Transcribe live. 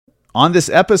On this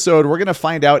episode, we're going to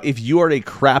find out if you are a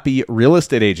crappy real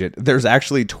estate agent. There's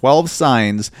actually 12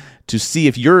 signs to see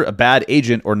if you're a bad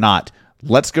agent or not.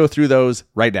 Let's go through those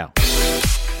right now.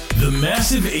 The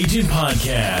Massive Agent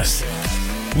Podcast.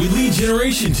 With lead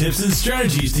generation tips and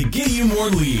strategies to get you more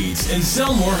leads and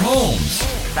sell more homes.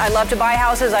 I love to buy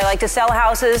houses. I like to sell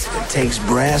houses. It takes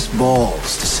brass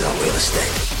balls to sell real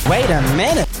estate. Wait a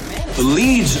minute. The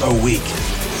leads are weak.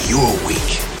 You're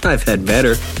weak. I've had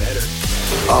better.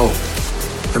 Oh,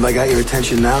 have I got your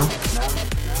attention now?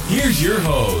 Here's your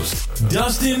host,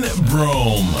 Dustin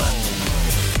Brome.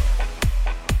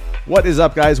 What is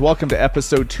up, guys? Welcome to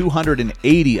episode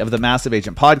 280 of the Massive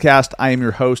Agent Podcast. I am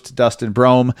your host, Dustin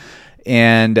Brome,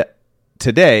 and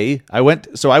today I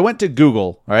went to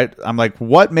Google. All right, I'm like,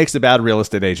 what makes a bad real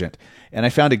estate agent? And I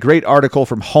found a great article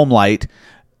from HomeLight,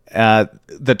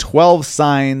 the 12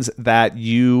 signs that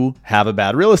you have a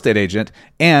bad real estate agent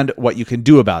and what you can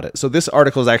do about it. So this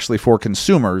article is actually for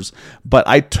consumers, but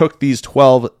I took these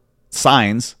 12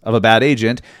 signs of a bad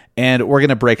agent and we're going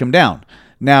to break them down.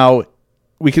 Now,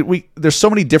 there's so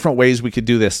many different ways we could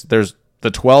do this. There's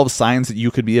the 12 signs that you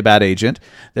could be a bad agent.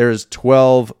 There's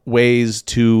 12 ways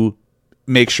to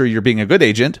make sure you're being a good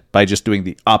agent by just doing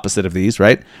the opposite of these,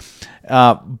 right?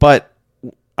 But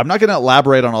I'm not going to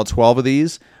elaborate on all 12 of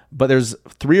these, but there's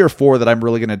 3 or 4 that I'm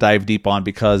really going to dive deep on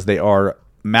because they are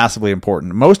massively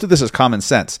important. Most of this is common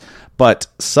sense, but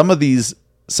some of these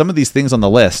things on the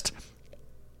list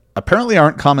apparently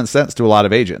aren't common sense to a lot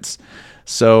of agents.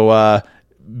 So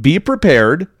be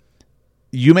prepared.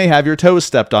 You may have your toes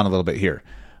stepped on a little bit here.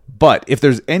 But if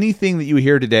there's anything that you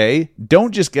hear today,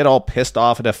 don't just get all pissed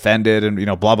off and offended and,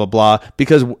 blah, blah, blah.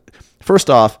 Because first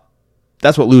off,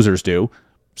 that's what losers do.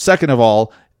 Second of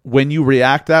all, when you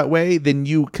react that way, then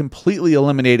you completely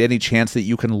eliminate any chance that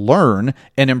you can learn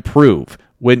and improve.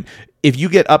 If you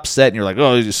get upset and you're like,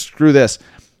 oh, just screw this,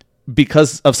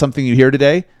 because of something you hear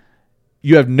today,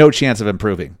 you have no chance of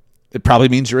improving. It probably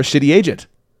means you're a shitty agent.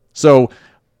 So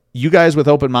you guys with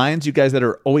open minds, you guys that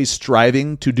are always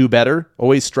striving to do better,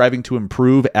 always striving to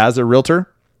improve as a realtor,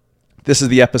 this is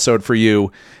the episode for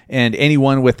you. And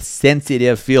anyone with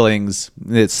sensitive feelings,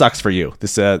 it sucks for you.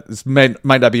 This might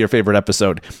not be your favorite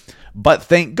episode. But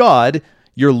thank God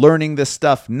you're learning this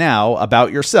stuff now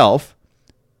about yourself.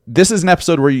 This is an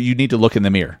episode where you need to look in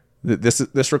the mirror.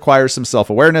 This requires some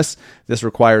self-awareness. This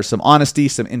requires some honesty,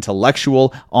 some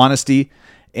intellectual honesty.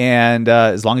 And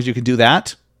as long as you can do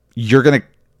that,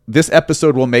 this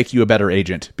episode will make you a better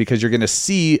agent because you're going to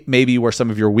see maybe where some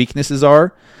of your weaknesses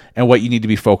are and what you need to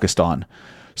be focused on.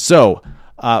 So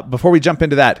before we jump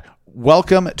into that,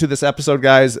 welcome to this episode,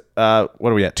 guys. What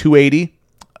are we at? 280?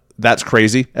 That's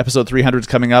crazy. Episode 300 is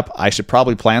coming up. I should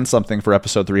probably plan something for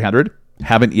episode 300.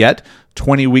 Haven't yet.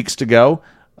 20 weeks to go.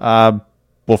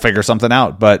 We'll figure something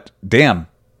out. But damn.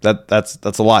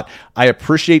 That's a lot. I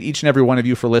appreciate each and every one of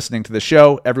you for listening to the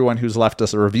show. Everyone who's left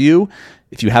us a review.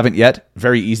 If you haven't yet,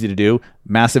 very easy to do.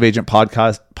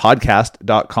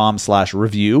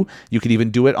 MassiveAgentPodcast.com/review. You can even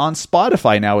do it on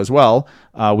Spotify now as well.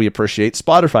 We appreciate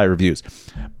Spotify reviews.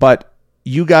 But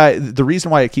you guys, the reason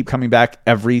why I keep coming back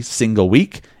every single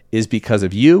week is because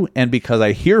of you and because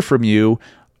I hear from you.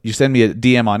 You send me a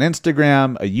DM on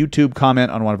Instagram, a YouTube comment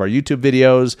on one of our YouTube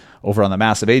videos, over on the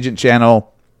Massive Agent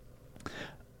channel.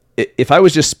 If I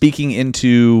was just speaking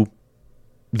into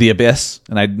the abyss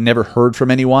and I'd never heard from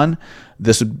anyone,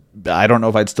 I don't know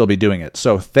if I'd still be doing it.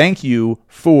 So thank you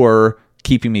for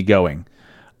keeping me going.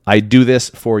 I do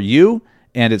this for you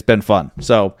and it's been fun.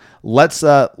 So let's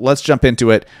jump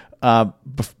into it.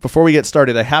 Before we get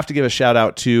started, I have to give a shout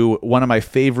out to one of my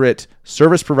favorite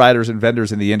service providers and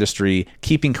vendors in the industry,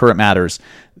 Keeping Current Matters.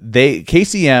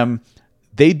 KCM,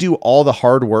 they do all the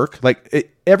hard work.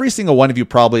 Every single one of you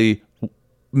probably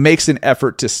makes an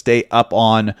effort to stay up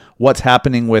on what's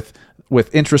happening with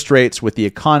interest rates, with the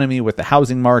economy, with the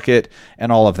housing market,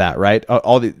 and all of that, right?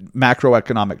 All the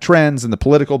macroeconomic trends and the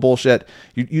political bullshit.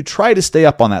 You try to stay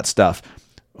up on that stuff.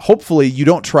 Hopefully you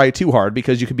don't try too hard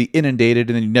because you can be inundated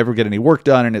and then you never get any work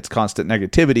done and it's constant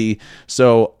negativity.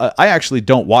 So I actually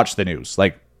don't watch the news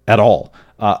at all.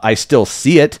 I still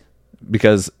see it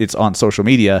because it's on social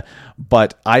media,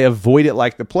 but I avoid it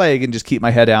like the plague and just keep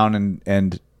my head down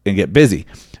and get busy.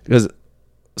 Because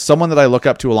someone that I look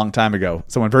up to a long time ago,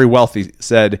 someone very wealthy,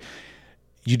 said,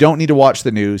 you don't need to watch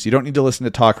the news. You don't need to listen to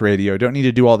talk radio. You don't need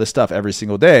to do all this stuff every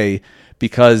single day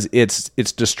because it's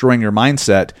destroying your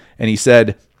mindset. And he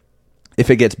said, if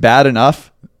it gets bad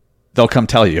enough, they'll come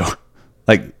tell you.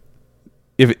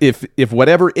 If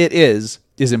whatever it is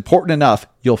important enough,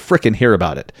 you'll frickin' hear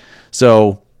about it.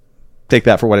 So take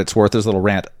that for what it's worth. There's a little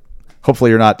rant.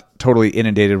 Hopefully you're not totally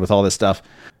inundated with all this stuff.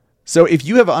 So if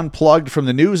you have unplugged from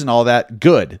the news and all that,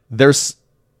 good. There's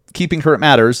Keeping Current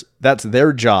Matters. That's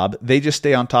their job. They just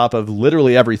stay on top of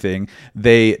literally everything.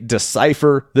 They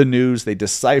decipher the news. They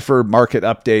decipher market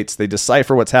updates. They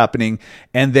decipher what's happening.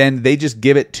 And then they just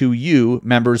give it to you,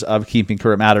 members of Keeping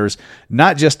Current Matters.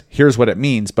 Not just here's what it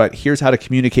means, but here's how to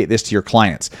communicate this to your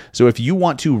clients. So if you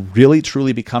want to really,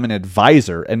 truly become an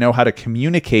advisor and know how to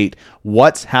communicate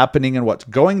what's happening and what's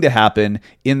going to happen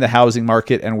in the housing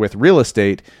market and with real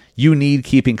estate, you need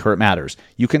Keeping Current Matters.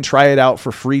 You can try it out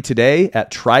for free today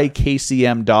at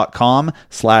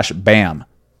trykcm.com/bam.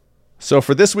 So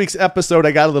for this week's episode,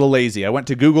 I got a little lazy. I went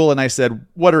to Google and I said,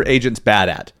 what are agents bad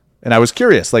at? And I was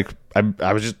curious. I don't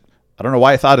know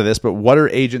why I thought of this, but what are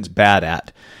agents bad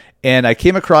at? And I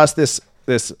came across this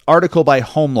article by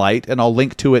Homelight, and I'll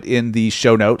link to it in the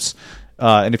show notes.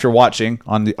 And if you're watching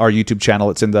on our YouTube channel,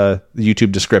 it's in the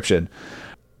YouTube description.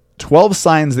 12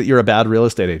 signs that you're a bad real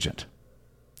estate agent.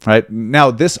 Right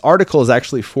now, this article is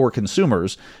actually for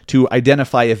consumers to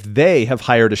identify if they have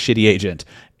hired a shitty agent,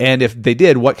 and if they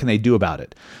did, what can they do about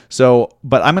it? So,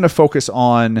 but I'm going to focus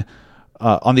on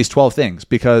these 12 things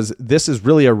because this is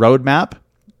really a roadmap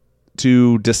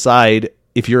to decide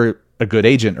if you're a good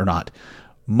agent or not.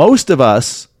 Most of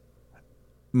us,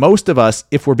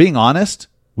 if we're being honest,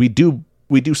 we do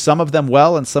some of them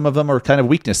well, and some of them are kind of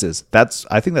weaknesses.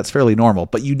 I think that's fairly normal,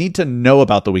 but you need to know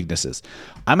about the weaknesses.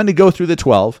 I'm going to go through the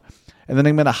 12, and then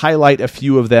I'm going to highlight a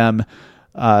few of them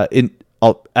at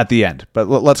the end. But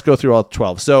let's go through all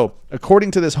 12. So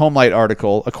according to this Homelight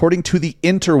article, according to the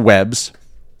interwebs,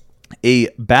 a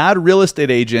bad real estate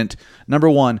agent, number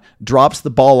 1, drops the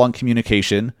ball on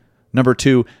communication. Number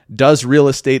 2, does real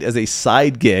estate as a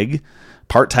side gig,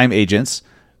 part-time agents.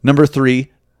 Number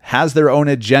 3, has their own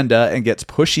agenda and gets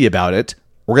pushy about it.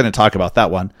 We're going to talk about that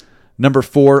one. Number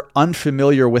 4,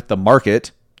 unfamiliar with the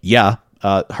market. Yeah,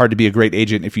 hard to be a great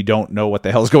agent if you don't know what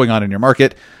the hell is going on in your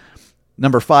market.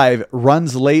 Number 5,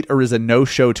 runs late or is a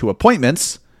no-show to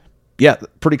appointments. Yeah,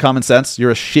 pretty common sense.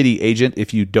 You're a shitty agent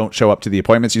if you don't show up to the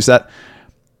appointments you set.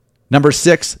 Number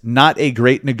 6, not a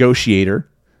great negotiator.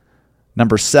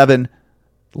 Number 7,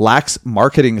 lacks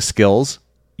marketing skills.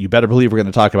 You better believe we're going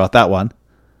to talk about that one.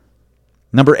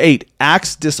 Number 8,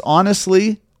 acts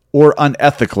dishonestly or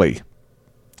unethically.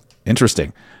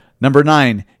 Interesting. Number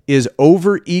 9, is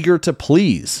overeager to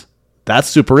please. That's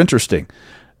super interesting.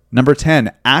 Number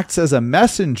 10, acts as a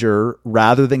messenger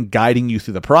rather than guiding you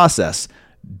through the process.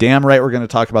 Damn right, we're going to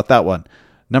talk about that one.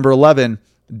 Number 11,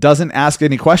 doesn't ask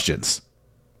any questions.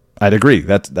 I'd agree.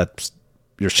 That's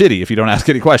you're shitty if you don't ask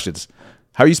any questions.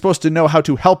 How are you supposed to know how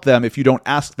to help them if you don't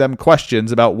ask them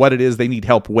questions about what it is they need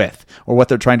help with or what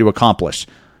they're trying to accomplish?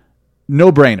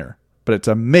 No brainer, but it's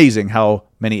amazing how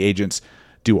many agents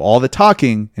do all the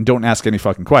talking and don't ask any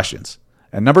fucking questions.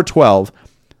 And number 12,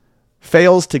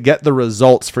 fails to get the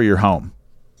results for your home,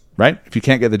 right? If you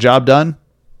can't get the job done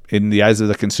in the eyes of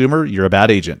the consumer, you're a bad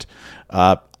agent.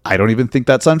 I don't even think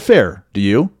that's unfair. Do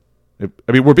you?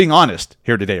 I mean, we're being honest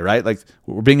here today, right? Like,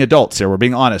 we're being adults here. We're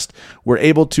being honest. We're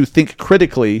able to think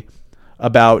critically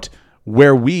about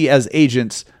where we as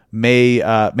agents may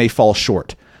fall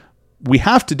short. We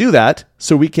have to do that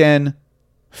so we can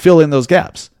fill in those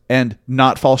gaps and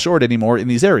not fall short anymore in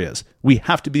these areas. We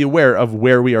have to be aware of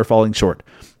where we are falling short.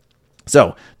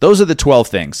 So those are the 12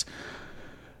 things.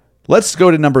 Let's go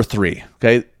to number 3.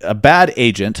 Okay. A bad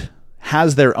agent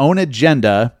has their own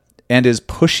agenda and is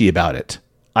pushy about it.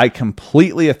 I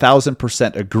completely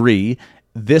 1,000% agree.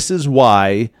 This is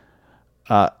why,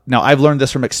 now I've learned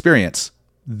this from experience.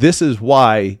 This is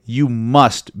why you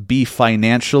must be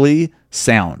financially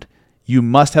sound. You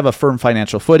must have a firm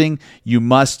financial footing. You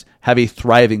must have a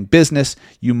thriving business.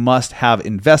 You must have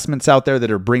investments out there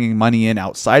that are bringing money in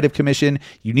outside of commission.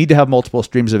 You need to have multiple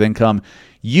streams of income.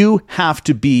 You have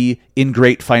to be in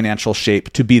great financial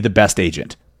shape to be the best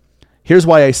agent. Here's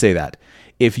why I say that.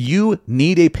 If you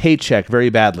need a paycheck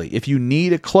very badly, if you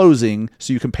need a closing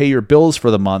so you can pay your bills for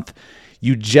the month,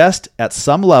 you just at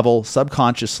some level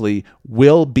subconsciously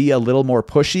will be a little more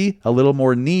pushy, a little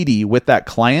more needy with that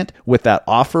client, with that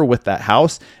offer, with that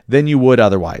house than you would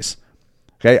otherwise.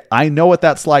 Okay, I know what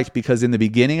that's like because in the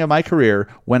beginning of my career,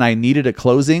 when I needed a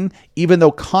closing, even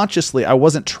though consciously I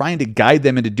wasn't trying to guide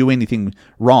them into doing anything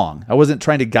wrong, I wasn't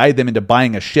trying to guide them into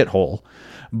buying a shithole,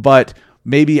 but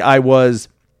maybe I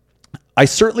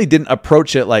certainly didn't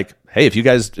approach it like, hey,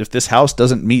 if this house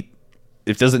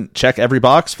doesn't check every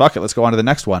box, fuck it, let's go on to the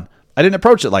next one. I didn't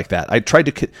approach it like that. I tried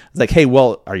to, like, hey,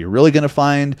 well, are you really going to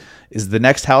find, is the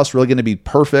next house really going to be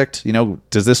perfect? You know,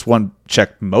 does this one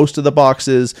check most of the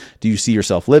boxes? Do you see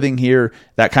yourself living here?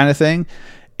 That kind of thing.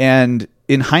 And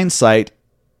in hindsight,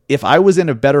 if I was in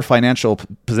a better financial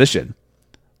position,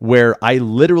 where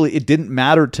it didn't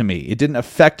matter to me. It didn't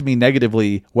affect me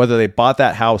negatively whether they bought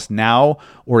that house now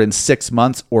or in 6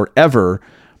 months or ever.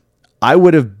 I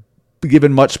would have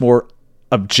given much more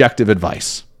objective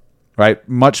advice, right?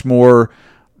 Much more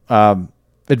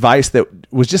advice that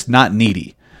was just not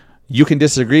needy. You can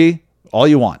disagree all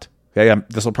you want. Okay,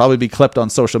 this will probably be clipped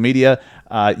on social media.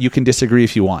 You can disagree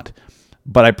if you want.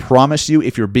 But I promise you,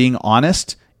 if you're being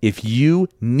honest, if you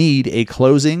need a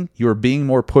closing, you're being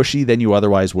more pushy than you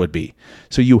otherwise would be.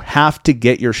 So you have to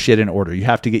get your shit in order. You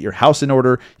have to get your house in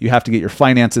order. You have to get your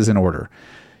finances in order.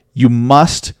 You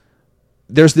must.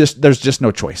 There's just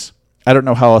no choice. I don't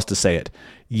know how else to say it.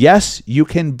 Yes, you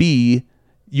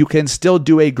can still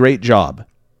do a great job.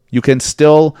 You can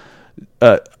still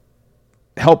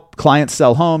help clients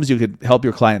sell homes. You can help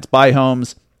your clients buy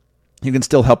homes. You can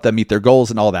still help them meet their goals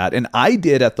and all that. And I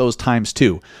did at those times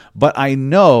too. But I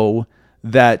know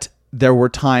that there were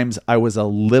times I was a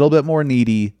little bit more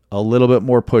needy, a little bit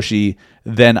more pushy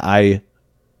than I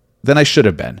should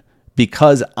have been,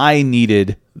 because I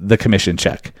needed the commission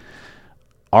check.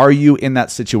 Are you in that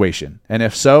situation? And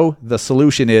if so, the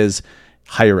solution is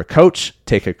hire a coach,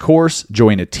 take a course,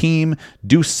 join a team,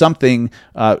 do something,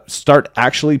 start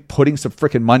actually putting some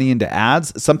freaking money into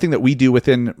ads. Something that we do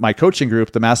within my coaching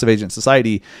group, the Massive Agent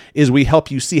Society, is we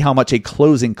help you see how much a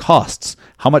closing costs.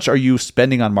 How much are you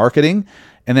spending on marketing?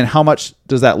 And then how much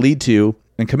does that lead to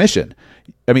in commission?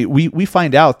 I mean, we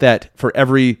find out that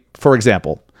for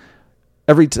example,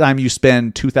 every time you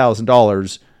spend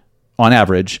 $2,000 on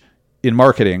average in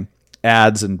marketing,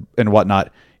 ads and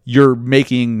whatnot, you're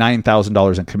making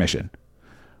 $9,000 in commission.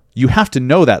 You have to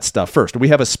know that stuff first. We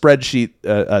have a spreadsheet,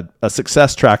 a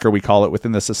success tracker, we call it,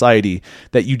 within the society,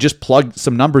 that you just plug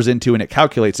some numbers into and it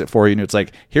calculates it for you. And it's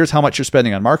like, here's how much you're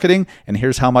spending on marketing, and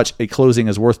here's how much a closing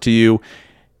is worth to you,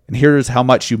 and here's how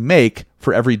much you make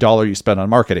for every dollar you spend on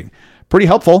marketing. Pretty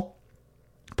helpful.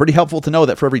 Pretty helpful to know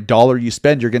that for every dollar you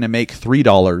spend, you're going to make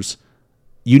 $3.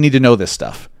 You need to know this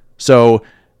stuff. So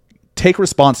take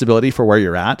responsibility for where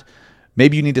you're at.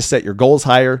 Maybe you need to set your goals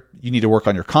higher. You need to work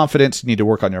on your confidence. You need to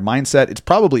work on your mindset. It's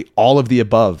probably all of the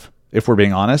above, if we're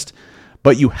being honest.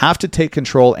 But you have to take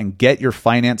control and get your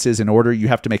finances in order. You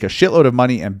have to make a shitload of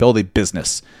money and build a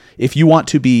business if you want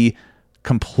to be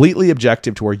completely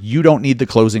objective to where you don't need the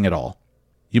closing at all.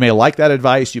 You may like that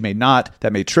advice. You may not.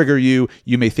 That may trigger you.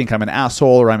 You may think I'm an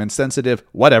asshole or I'm insensitive.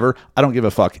 Whatever. I don't give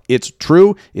a fuck. It's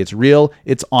true. It's real.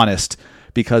 It's honest.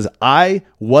 Because I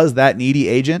was that needy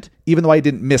agent. Even though I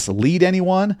didn't mislead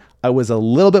anyone, I was a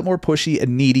little bit more pushy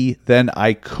and needy than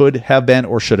I could have been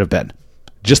or should have been.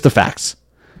 Just the facts.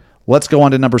 Let's go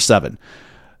on to number 7.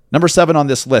 Number 7 on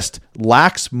this list,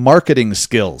 lacks marketing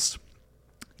skills.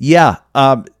 Yeah,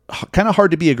 kind of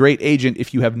hard to be a great agent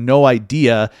if you have no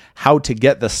idea how to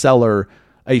get the seller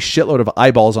a shitload of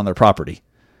eyeballs on their property.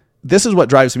 This is what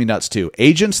drives me nuts too.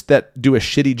 Agents that do a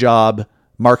shitty job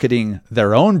marketing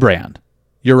their own brand,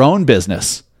 your own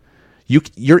business.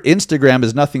 Your Instagram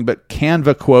is nothing but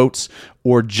Canva quotes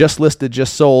or just listed,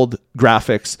 just sold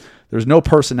graphics. There's no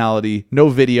personality, no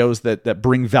videos that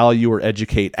bring value or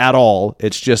educate at all.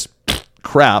 It's just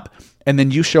crap. And then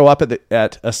you show up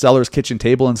at a seller's kitchen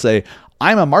table and say,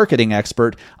 I'm a marketing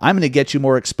expert. I'm going to get you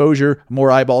more exposure,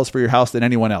 more eyeballs for your house than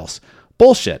anyone else.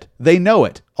 Bullshit. They know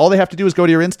it. All they have to do is go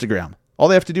to your Instagram. All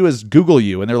they have to do is Google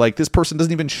you. And they're like, this person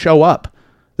doesn't even show up.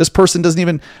 This person doesn't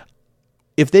even...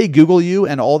 If they Google you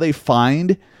and all they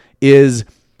find is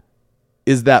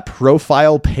that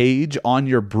profile page on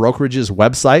your brokerage's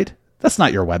website, that's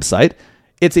not your website.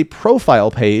 It's a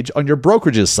profile page on your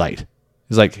brokerage's site.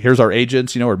 It's like, here's our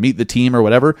agents, or meet the team or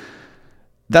whatever.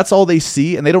 That's all they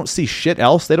see, and they don't see shit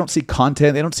else. They don't see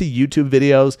content. They don't see YouTube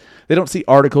videos. They don't see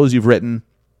articles you've written.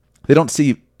 They don't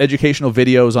see educational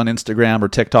videos on Instagram or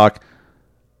TikTok.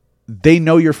 They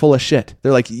know you're full of shit.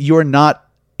 They're like, you're not...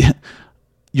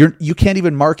 You can't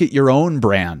even market your own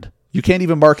brand. You can't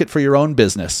even market for your own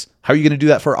business. How are you going to do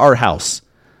that for our house?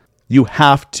 You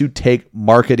have to take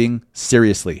marketing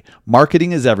seriously.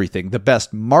 Marketing is everything. The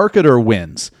best marketer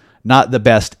wins, not the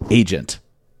best agent.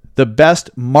 The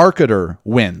best marketer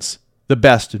wins. The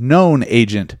best known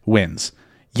agent wins.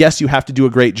 Yes, you have to do a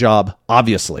great job,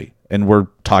 obviously. And we're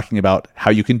talking about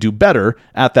how you can do better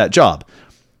at that job.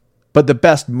 But the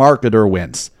best marketer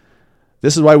wins.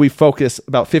 This is why we focus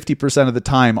about 50% of the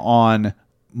time on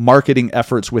marketing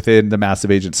efforts within the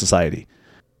Massive Agent Society.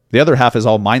 The other half is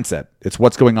all mindset. It's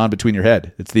what's going on between your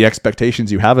head. It's the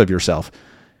expectations you have of yourself.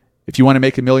 If you want to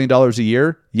make $1 million a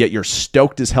year, yet you're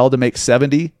stoked as hell to make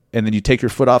 70, and then you take your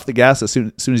foot off the gas as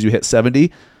soon as you hit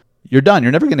 70, you're done.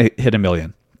 You're never going to hit $1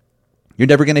 million. You're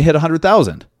never going to hit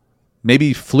 100,000.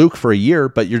 Maybe fluke for a year,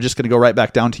 but you're just going to go right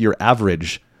back down to your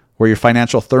average where your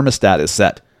financial thermostat is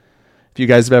set. If you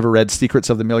guys have ever read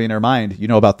Secrets of the Millionaire Mind, you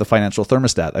know about the financial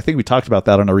thermostat. I think we talked about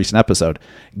that on a recent episode.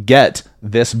 Get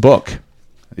this book.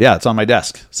 Yeah, it's on my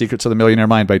desk. Secrets of the Millionaire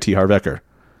Mind by T. Harv Eker.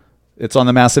 It's on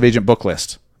the Massive Agent book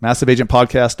list.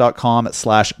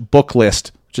 MassiveAgentPodcast.com/book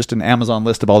list. Just an Amazon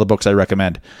list of all the books I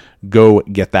recommend. Go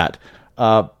get that.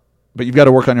 But you've got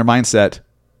to work on your mindset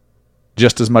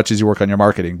just as much as you work on your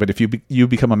marketing. But if you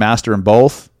become a master in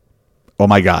both, oh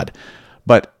my God.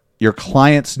 But your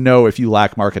clients know if you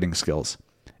lack marketing skills.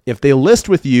 If they list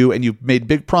with you and you've made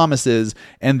big promises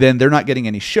and then they're not getting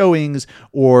any showings,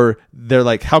 or they're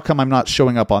like, how come I'm not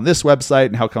showing up on this website,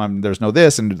 and how come there's no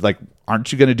this, and like,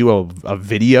 aren't you going to do a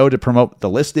video to promote the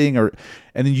listing? And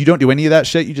then you don't do any of that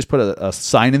shit. You just put a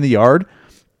sign in the yard.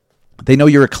 They know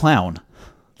you're a clown.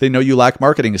 They know you lack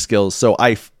marketing skills. So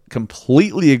I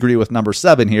completely agree with number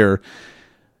 7 here.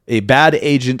 A bad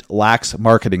agent lacks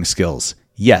marketing skills.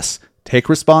 Yes. Take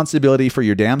responsibility for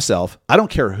your damn self. I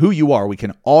don't care who you are. We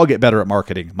can all get better at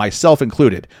marketing, myself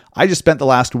included. I just spent the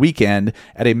last weekend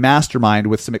at a mastermind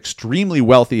with some extremely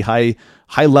wealthy,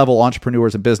 high-level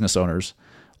entrepreneurs and business owners,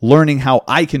 learning how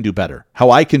I can do better,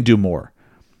 how I can do more.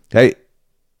 Okay?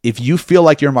 If you feel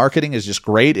like your marketing is just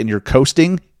great and you're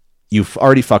coasting, you've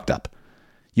already fucked up.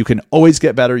 You can always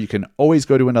get better. You can always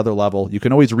go to another level. You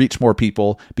can always reach more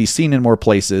people, be seen in more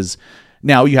places.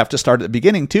 Now, you have to start at the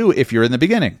beginning, too, if you're in the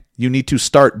beginning. You need to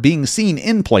start being seen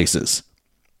in places.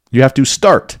 You have to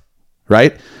start,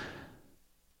 right?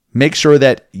 Make sure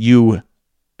that you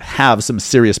have some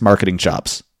serious marketing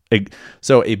chops.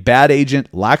 So a bad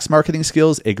agent lacks marketing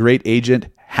skills. A great agent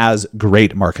has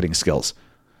great marketing skills.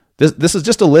 This is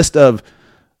just a list of,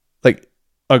 like,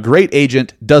 a great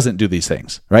agent doesn't do these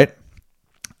things, right?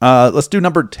 Let's do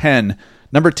number 10.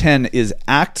 Number 10 is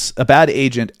a bad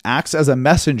agent acts as a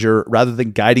messenger rather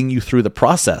than guiding you through the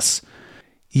process.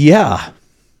 Yeah.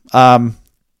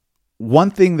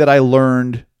 One thing that I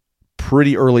learned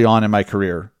pretty early on in my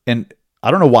career, and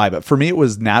I don't know why, but for me, it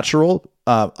was natural.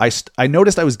 I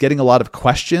noticed I was getting a lot of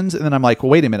questions, and then I'm like, well,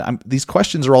 wait a minute. These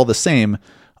questions are all the same.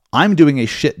 I'm doing a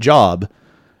shit job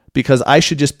because I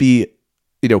should just be,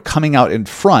 coming out in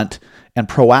front and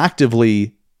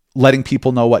proactively letting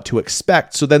people know what to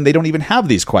expect, so then they don't even have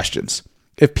these questions.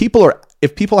 If people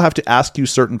have to ask you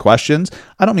certain questions,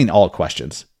 I don't mean all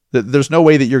questions. There's no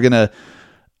way that you're going to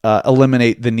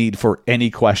eliminate the need for any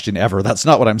question ever. That's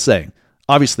not what I'm saying.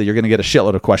 Obviously, you're going to get a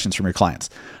shitload of questions from your clients.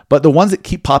 But the ones that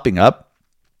keep popping up,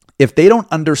 if they don't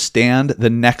understand the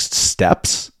next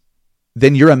steps,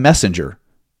 then you're a messenger.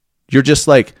 You're just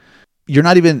like, you're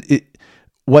not even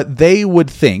what they would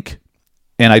think,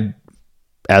 and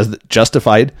as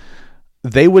justified,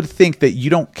 they would think that you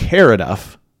don't care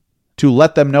enough to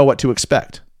let them know what to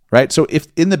expect, right? So if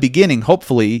in the beginning,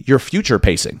 hopefully you're future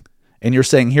pacing and you're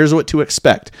saying, here's what to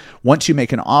expect. Once you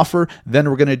make an offer, then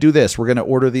we're going to do this. We're going to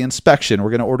order the inspection. We're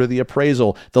going to order the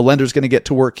appraisal. The lender's going to get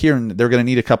to work here and they're going to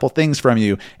need a couple things from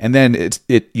you. And then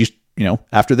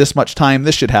after this much time,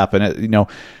 this should happen.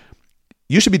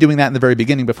 You should be doing that in the very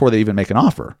beginning before they even make an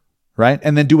offer. Right?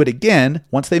 And then do it again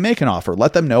once they make an offer.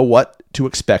 Let them know what to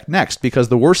expect next. Because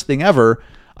the worst thing ever,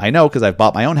 I know because I've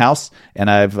bought my own house and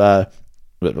I've a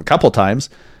couple times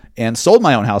and sold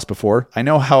my own house before. I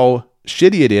know how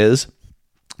shitty it is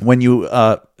when you,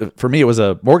 for me, it was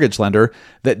a mortgage lender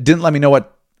that didn't let me know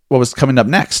what was coming up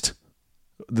next.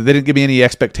 They didn't give me any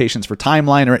expectations for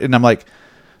timeline, and I'm like,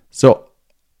 so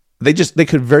they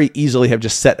could very easily have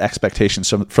just set expectations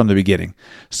from the beginning.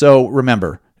 So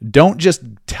remember, don't just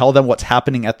tell them what's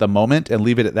happening at the moment and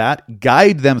leave it at that.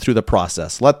 Guide them through the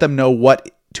process. Let them know what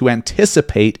to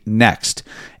anticipate next.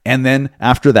 And then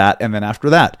after that, and then after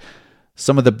that.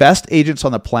 Some of the best agents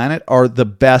on the planet are the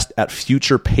best at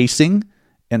future pacing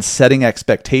and setting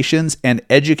expectations and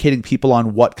educating people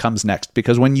on what comes next.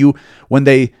 Because when your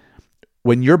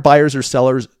buyers or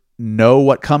sellers know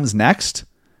what comes next,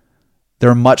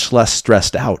 they're much less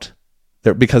stressed out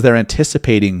because they're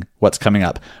anticipating what's coming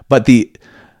up. But the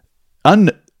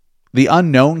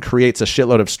unknown creates a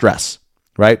shitload of stress,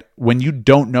 right? When you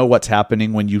don't know what's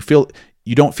happening, when you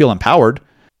don't feel empowered,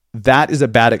 that is a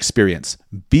bad experience.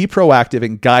 Be proactive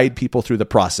and guide people through the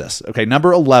process. Okay,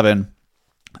 number 11,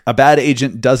 a bad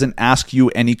agent doesn't ask you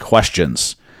any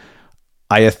questions.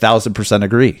 I 1,000%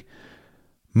 agree.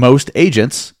 Most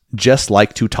agents just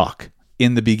like to talk.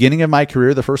 In the beginning of my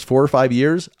career, the first 4 or 5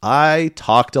 years, I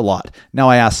talked a lot. Now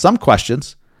I asked some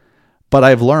questions, but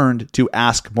I've learned to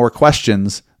ask more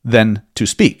questions than to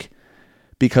speak.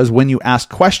 Because when you ask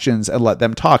questions and let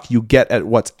them talk, you get at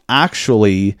what's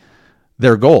actually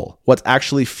their goal, what's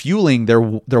actually fueling their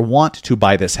want to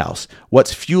buy this house,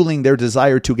 what's fueling their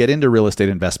desire to get into real estate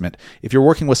investment. If you're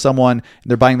working with someone and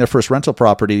they're buying their first rental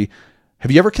property,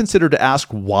 have you ever considered to ask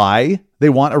why they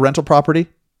want a rental property?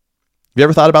 Have you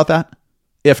ever thought about that?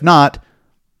 If not,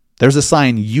 there's a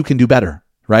sign you can do better,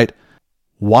 right?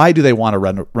 Why do they want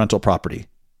a rental property?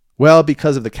 Well,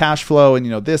 because of the cash flow and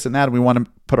this and that, and we want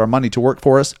to put our money to work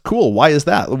for us. Cool. Why is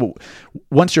that?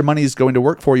 Once your money is going to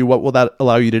work for you, what will that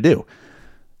allow you to do?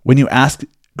 When you ask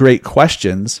great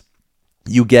questions,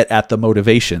 you get at the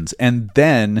motivations, and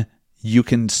then you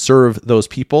can serve those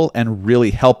people and really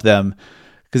help them.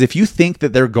 Because if you think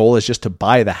that their goal is just to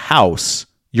buy the house,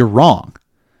 you're wrong.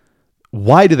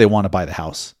 Why do they want to buy the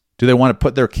house? Do they want to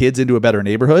put their kids into a better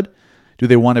neighborhood? Do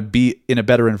they want to be in a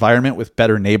better environment with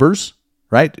better neighbors,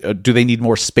 right? Do they need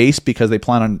more space because they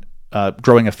plan on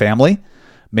growing a family?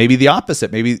 Maybe the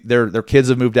opposite. Maybe their kids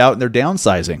have moved out and they're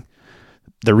downsizing.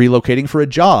 They're relocating for a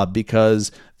job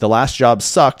because the last job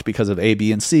sucked because of A,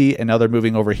 B, and C, and now they're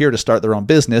moving over here to start their own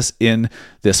business in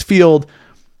this field.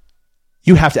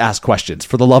 You have to ask questions,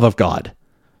 for the love of God.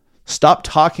 Stop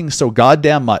talking so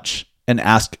goddamn much and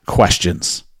ask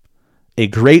questions. A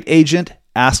great agent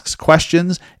asks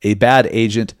questions. A bad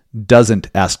agent doesn't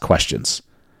ask questions.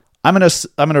 I'm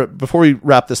gonna before we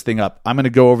wrap this thing up, I'm gonna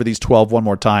go over these 12 one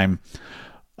more time.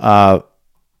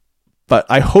 But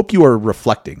I hope you are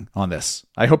reflecting on this.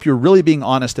 I hope you're really being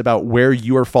honest about where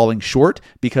you are falling short,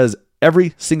 because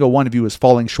every single one of you is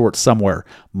falling short somewhere,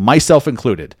 myself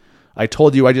included. I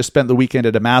told you I just spent the weekend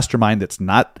at a mastermind it's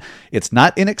not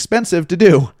inexpensive to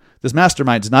do. This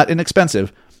mastermind is not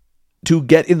inexpensive. To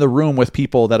get in the room with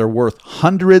people that are worth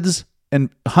hundreds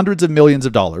of millions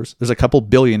of dollars. There's a couple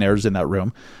billionaires in that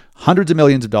room, hundreds of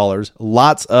millions of dollars,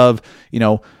 lots of,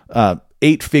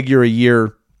 8-figure a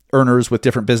year earners with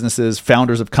different businesses,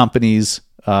 founders of companies,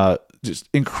 just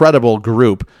incredible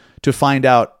group, to find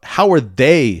out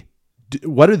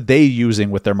what are they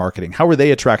using with their marketing? How are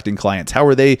they attracting clients? How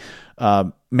are they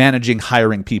managing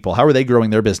hiring people? How are they growing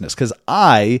their business? Because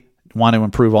I want to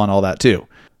improve on all that too.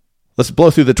 Let's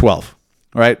blow through the 12.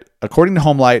 All right. According to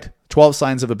HomeLight, 12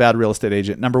 signs of a bad real estate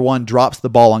agent. Number 1, drops the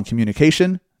ball on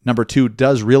communication. Number 2,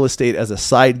 does real estate as a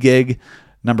side gig.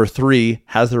 Number 3,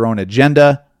 has their own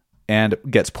agenda and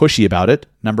gets pushy about it.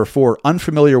 Number 4,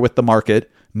 unfamiliar with the market.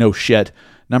 No shit.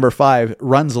 Number 5,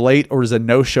 runs late or is a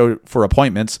no-show for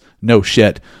appointments. No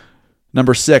shit.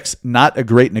 Number 6, not a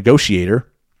great negotiator.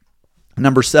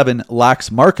 Number 7, lacks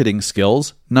marketing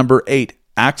skills. Number 8,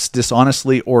 acts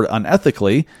dishonestly or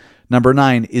unethically. Number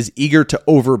 9, is eager to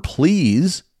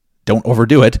overplease. Don't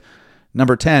overdo it.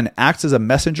 Number 10, acts as a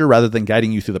messenger rather than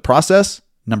guiding you through the process.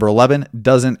 Number 11,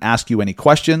 doesn't ask you any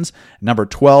questions. Number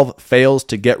 12, fails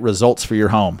to get results for your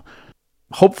home.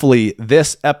 Hopefully,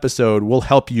 this episode will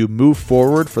help you move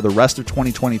forward for the rest of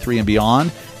 2023 and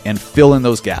beyond and fill in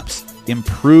those gaps.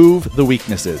 Improve the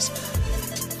weaknesses.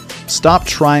 Stop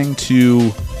trying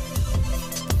to...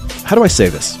 How do I say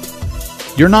this?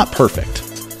 You're not perfect.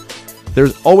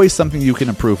 There's always something you can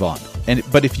improve on.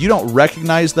 But if you don't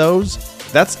recognize those,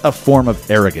 that's a form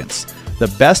of arrogance. The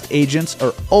best agents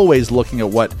are always looking at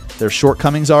what their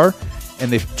shortcomings are,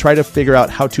 and they try to figure out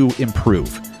how to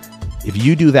improve. If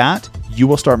you do that, you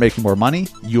will start making more money.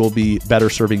 You will be better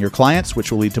serving your clients,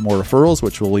 which will lead to more referrals,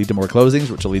 which will lead to more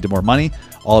closings, which will lead to more money,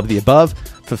 all of the above.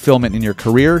 Fulfillment in your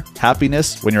career,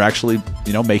 happiness when you're actually,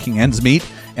 making ends meet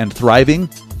and thriving,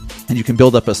 and you can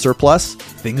build up a surplus.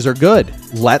 Things are good.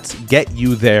 Let's get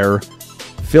you there.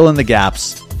 Fill in the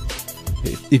gaps.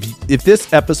 If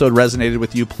this episode resonated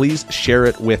with you, please share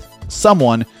it with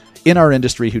someone in our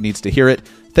industry who needs to hear it.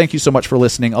 Thank you so much for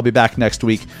listening. I'll be back next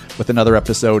week with another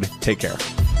episode. Take care.